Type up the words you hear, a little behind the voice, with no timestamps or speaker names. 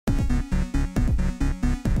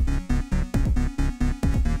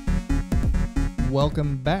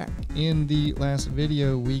Welcome back. In the last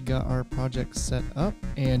video, we got our project set up,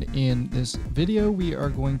 and in this video, we are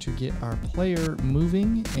going to get our player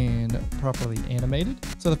moving and properly animated.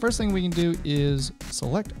 So the first thing we can do is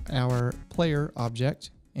select our player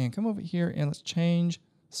object and come over here and let's change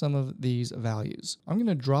some of these values. I'm going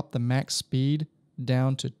to drop the max speed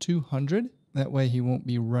down to 200. That way he won't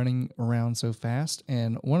be running around so fast.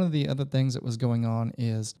 And one of the other things that was going on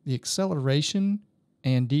is the acceleration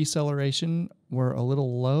and deceleration were a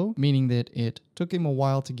little low, meaning that it took him a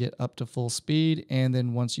while to get up to full speed, and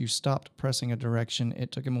then once you stopped pressing a direction,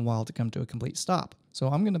 it took him a while to come to a complete stop. So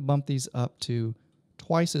I'm going to bump these up to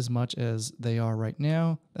twice as much as they are right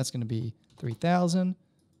now. That's going to be 3,000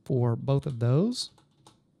 for both of those.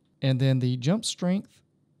 And then the jump strength,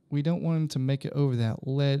 we don't want him to make it over that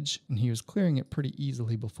ledge, and he was clearing it pretty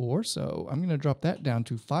easily before, so I'm going to drop that down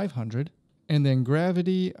to 500. And then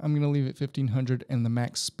gravity, I'm going to leave it 1500, and the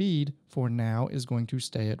max speed for now is going to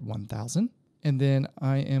stay at 1000. And then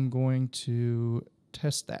I am going to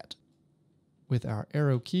test that with our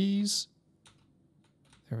arrow keys.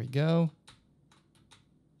 There we go.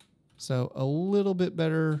 So a little bit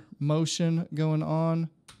better motion going on,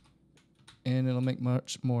 and it'll make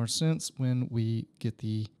much more sense when we get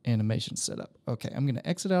the animation set up. Okay, I'm going to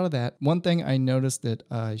exit out of that. One thing I noticed that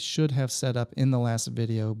I should have set up in the last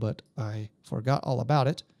video, but I forgot all about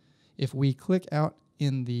it. If we click out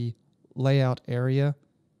in the layout area,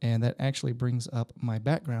 and that actually brings up my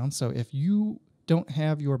background. So if you don't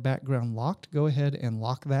have your background locked, go ahead and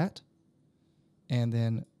lock that. And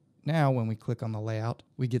then now when we click on the layout,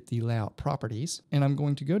 we get the layout properties. And I'm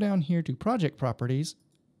going to go down here to project properties,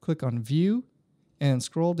 click on view, and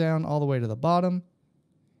scroll down all the way to the bottom,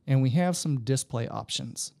 and we have some display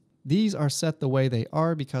options. These are set the way they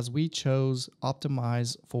are because we chose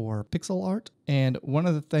optimize for pixel art, and one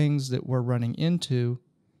of the things that we're running into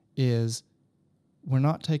is we're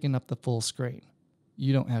not taking up the full screen.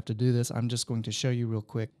 You don't have to do this, I'm just going to show you real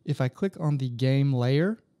quick. If I click on the game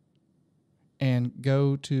layer and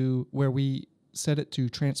go to where we set it to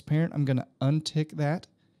transparent, I'm going to untick that,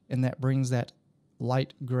 and that brings that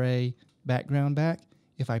light gray background back.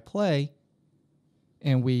 If I play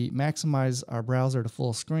and we maximize our browser to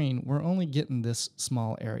full screen, we're only getting this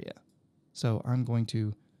small area. So I'm going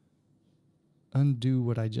to undo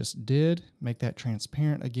what I just did, make that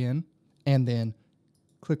transparent again, and then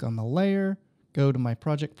click on the layer, go to my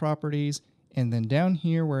project properties, and then down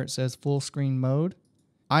here where it says full screen mode,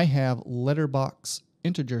 I have letterbox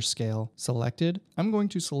integer scale selected. I'm going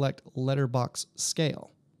to select letterbox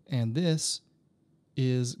scale, and this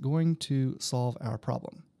is going to solve our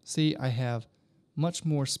problem. See, I have much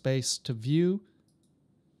more space to view,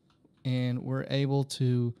 and we're able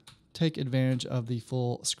to take advantage of the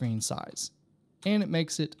full screen size. And it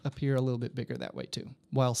makes it appear a little bit bigger that way too,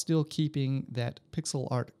 while still keeping that pixel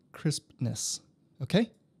art crispness.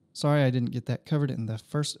 Okay, sorry I didn't get that covered in the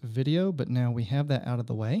first video, but now we have that out of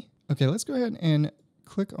the way. Okay, let's go ahead and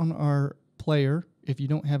click on our player if you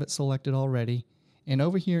don't have it selected already. And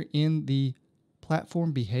over here in the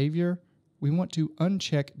platform behavior, we want to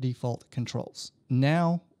uncheck default controls.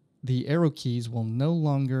 Now, the arrow keys will no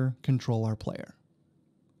longer control our player.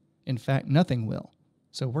 In fact, nothing will.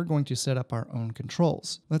 So we're going to set up our own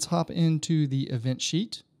controls. Let's hop into the event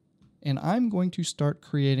sheet, and I'm going to start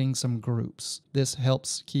creating some groups. This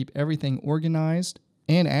helps keep everything organized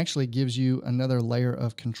and actually gives you another layer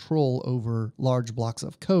of control over large blocks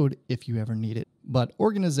of code if you ever need it. But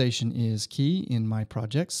organization is key in my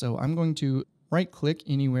project, so I'm going to right-click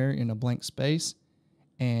anywhere in a blank space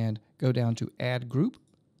and go down to Add Group.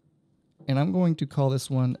 And I'm going to call this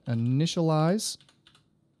one Initialize.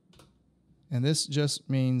 And this just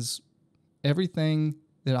means everything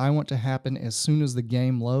that I want to happen as soon as the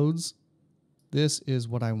game loads, this is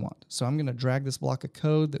what I want. So I'm going to drag this block of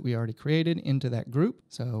code that we already created into that group.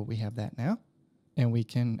 So we have that now. And we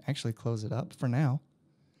can actually close it up for now.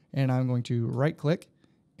 And I'm going to right-click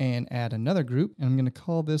and add another group. And I'm going to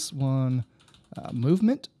call this one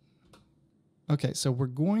movement. Okay, so we're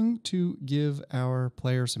going to give our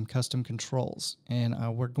player some custom controls, and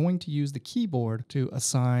we're going to use the keyboard to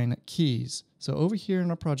assign keys. So over here in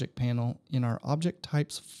our project panel, in our object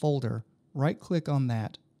types folder, right-click on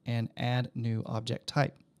that and add new object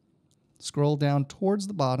type. Scroll down towards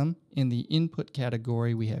the bottom. In the input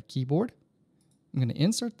category, we have keyboard. I'm going to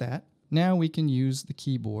insert that. Now we can use the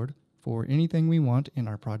keyboard for anything we want in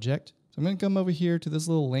our project. So I'm going to come over here to this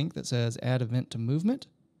little link that says add event to movement,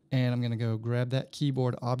 and I'm going to go grab that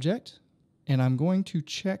keyboard object, and I'm going to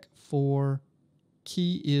check for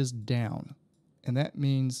key is down. And that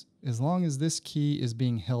means as long as this key is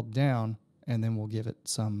being held down, and then we'll give it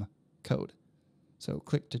some code. So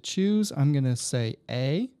click to choose. I'm going to say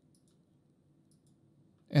A.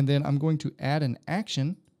 And then I'm going to add an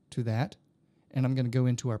action to that. And I'm going to go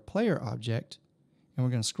into our player object. And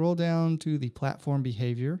we're going to scroll down to the platform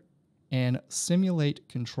behavior and simulate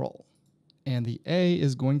control. And the A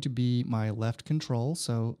is going to be my left control,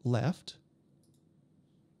 so left.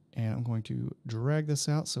 And I'm going to drag this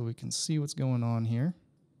out so we can see what's going on here.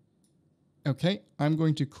 Okay, I'm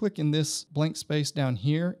going to click in this blank space down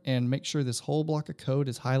here and make sure this whole block of code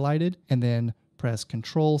is highlighted, and then press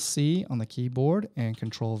Control-C on the keyboard and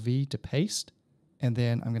Control-V to paste. And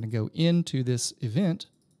then I'm going to go into this event,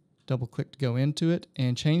 double click to go into it,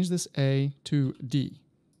 and change this A to D.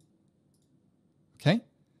 Okay,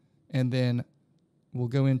 and then we'll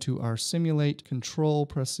go into our simulate control,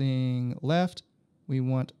 pressing left. We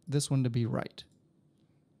want this one to be right.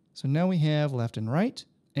 So now we have left and right.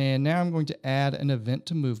 And now I'm going to add an event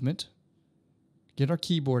to movement, get our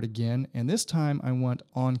keyboard again, and this time I want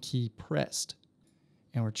on key pressed.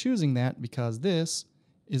 And we're choosing that because this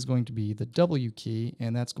is going to be the W key,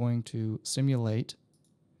 and that's going to simulate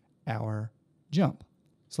our jump.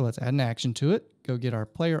 So let's add an action to it. Go get our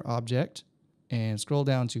player object and scroll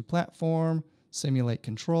down to platform, simulate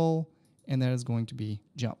control, and that is going to be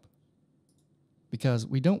jump. Because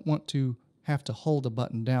we don't want to have to hold a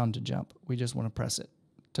button down to jump. We just want to press it.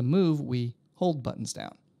 To move, we hold buttons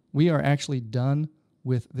down. We are actually done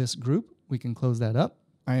with this group. We can close that up.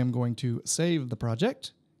 I am going to save the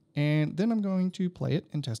project, and then I'm going to play it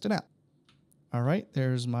and test it out. All right,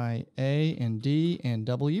 there's my A and D and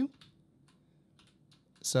W.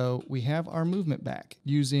 So we have our movement back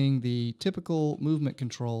using the typical movement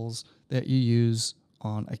controls that you use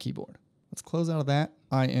on a keyboard. Let's close out of that.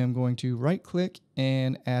 I am going to right-click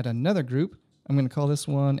and add another group. I'm going to call this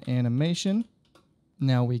one animation.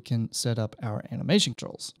 Now we can set up our animation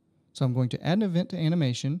controls. So I'm going to add an event to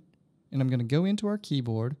animation, and I'm going to go into our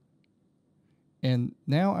keyboard. And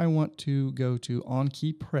now I want to go to on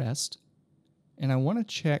key pressed, and I want to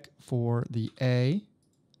check for the A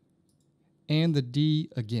and the D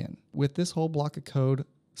again. With this whole block of code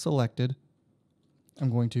selected, I'm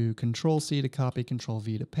going to Control-C to copy,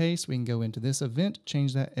 Control-V to paste. We can go into this event,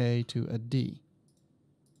 change that A to a D.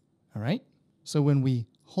 All right. So when we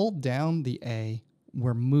hold down the A,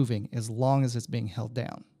 we're moving as long as it's being held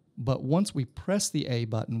down. But once we press the A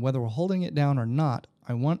button, whether we're holding it down or not,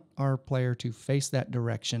 I want our player to face that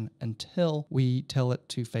direction until we tell it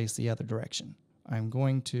to face the other direction. I'm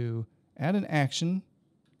going to add an action,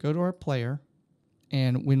 go to our player,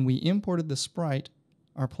 and when we imported the sprite,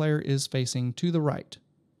 our player is facing to the right.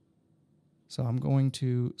 So I'm going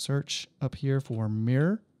to search up here for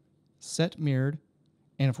mirror, set mirrored,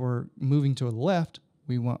 and if we're moving to the left,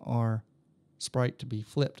 we want our sprite to be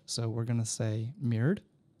flipped. So we're going to say mirrored.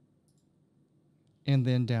 And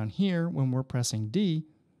then down here, when we're pressing D,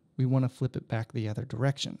 we want to flip it back the other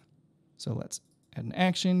direction. So let's add an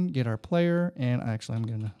action, get our player, and actually I'm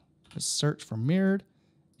going to just search for mirrored,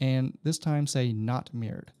 and this time say not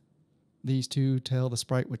mirrored. These two tell the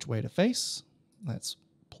sprite which way to face. Let's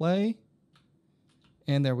play.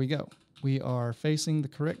 And there we go. We are facing the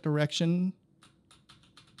correct direction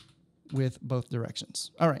with both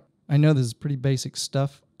directions. All right. I know this is pretty basic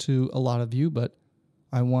stuff to a lot of you, but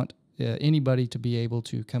I want anybody to be able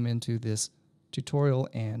to come into this tutorial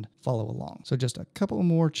and follow along. So just a couple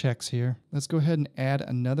more checks here. Let's go ahead and add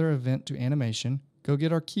another event to animation. Go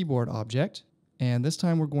get our keyboard object. And this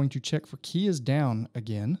time we're going to check for key is down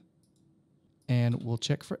again. And we'll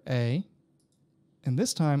check for A. And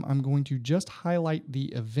this time I'm going to just highlight the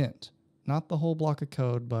event, not the whole block of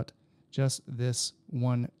code, but just this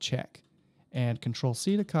one check. And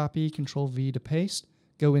Control-C to copy, Control-V to paste.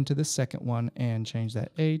 Go into the second one and change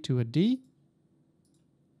that A to a D.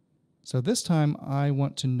 So this time I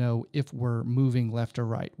want to know if we're moving left or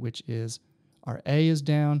right, which is our A is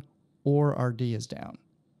down or our D is down.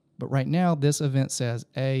 But right now this event says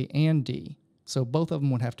A and D. So both of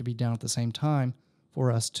them would have to be down at the same time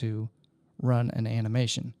for us to run an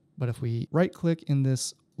animation. But if we right-click in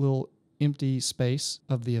this little empty space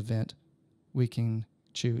of the event, we can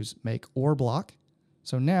choose make or block.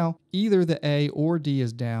 So now either the A or D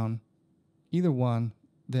is down, either one,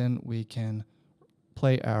 then we can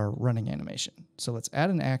play our running animation. So let's add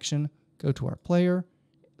an action, go to our player,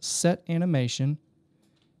 set animation,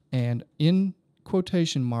 and in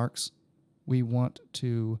quotation marks, we want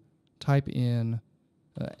to type in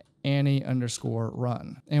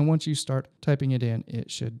Annie_run. And once you start typing it in, it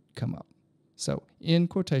should come up. So in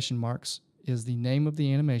quotation marks is the name of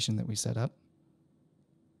the animation that we set up.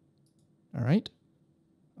 All right.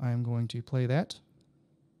 I'm going to play that.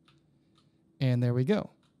 And there we go.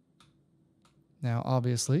 Now,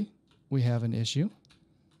 obviously, we have an issue,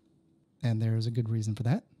 and there is a good reason for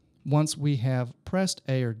that. Once we have pressed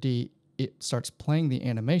A or D, it starts playing the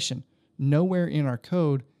animation. Nowhere in our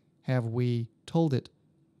code have we told it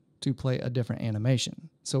to play a different animation.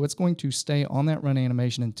 So it's going to stay on that run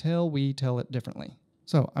animation until we tell it differently.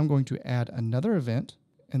 So I'm going to add another event,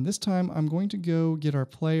 and this time I'm going to go get our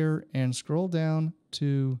player and scroll down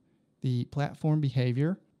to the platform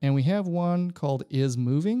behavior. And we have one called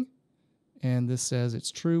isMoving, and this says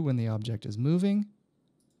it's true when the object is moving.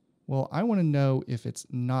 Well, I want to know if it's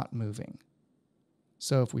not moving.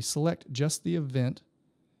 So if we select just the event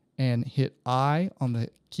and hit I on the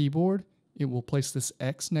keyboard, it will place this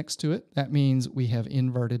X next to it. That means we have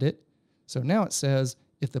inverted it. So now it says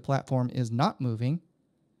if the platform is not moving,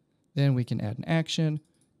 then we can add an action,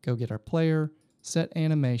 go get our player, set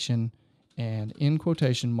animation, and in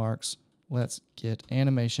quotation marks, let's get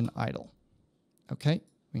animation idle. Okay,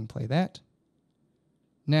 we can play that.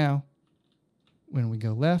 Now, when we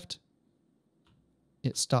go left,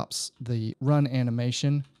 it stops the run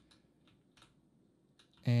animation,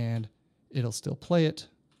 and it'll still play it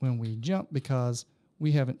when we jump because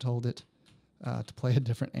we haven't told it to play a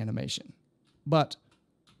different animation. But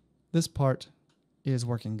this part is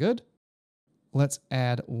working good. Let's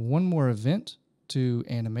add one more event to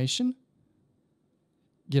animation,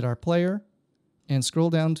 get our player, and scroll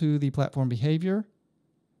down to the platform behavior.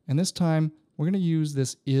 And this time, we're going to use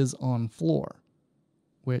this isOnFloor,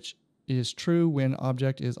 which is true when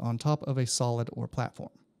object is on top of a solid or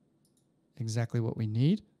platform. Exactly what we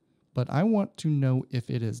need. But I want to know if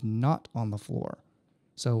it is not on the floor.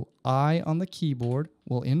 So I on the keyboard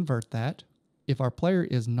will invert that. If our player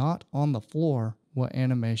is not on the floor, what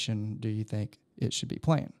animation do you think it should be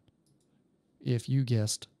playing? If you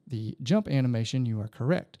guessed the jump animation, you are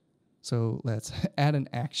correct. So let's add an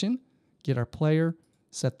action, get our player,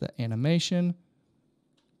 set the animation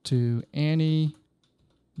to Annie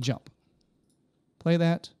jump. Play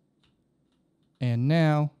that. And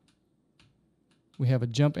now we have a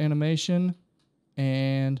jump animation,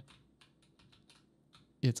 and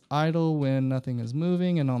it's idle when nothing is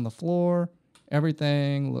moving, and on the floor,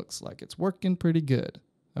 everything looks like it's working pretty good.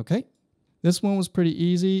 Okay, this one was pretty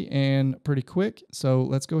easy and pretty quick, so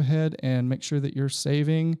let's go ahead and make sure that you're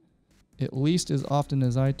saving at least as often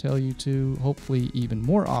as I tell you to, hopefully even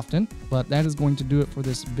more often. But that is going to do it for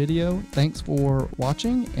this video. Thanks for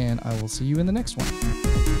watching, and I will see you in the next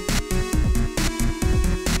one.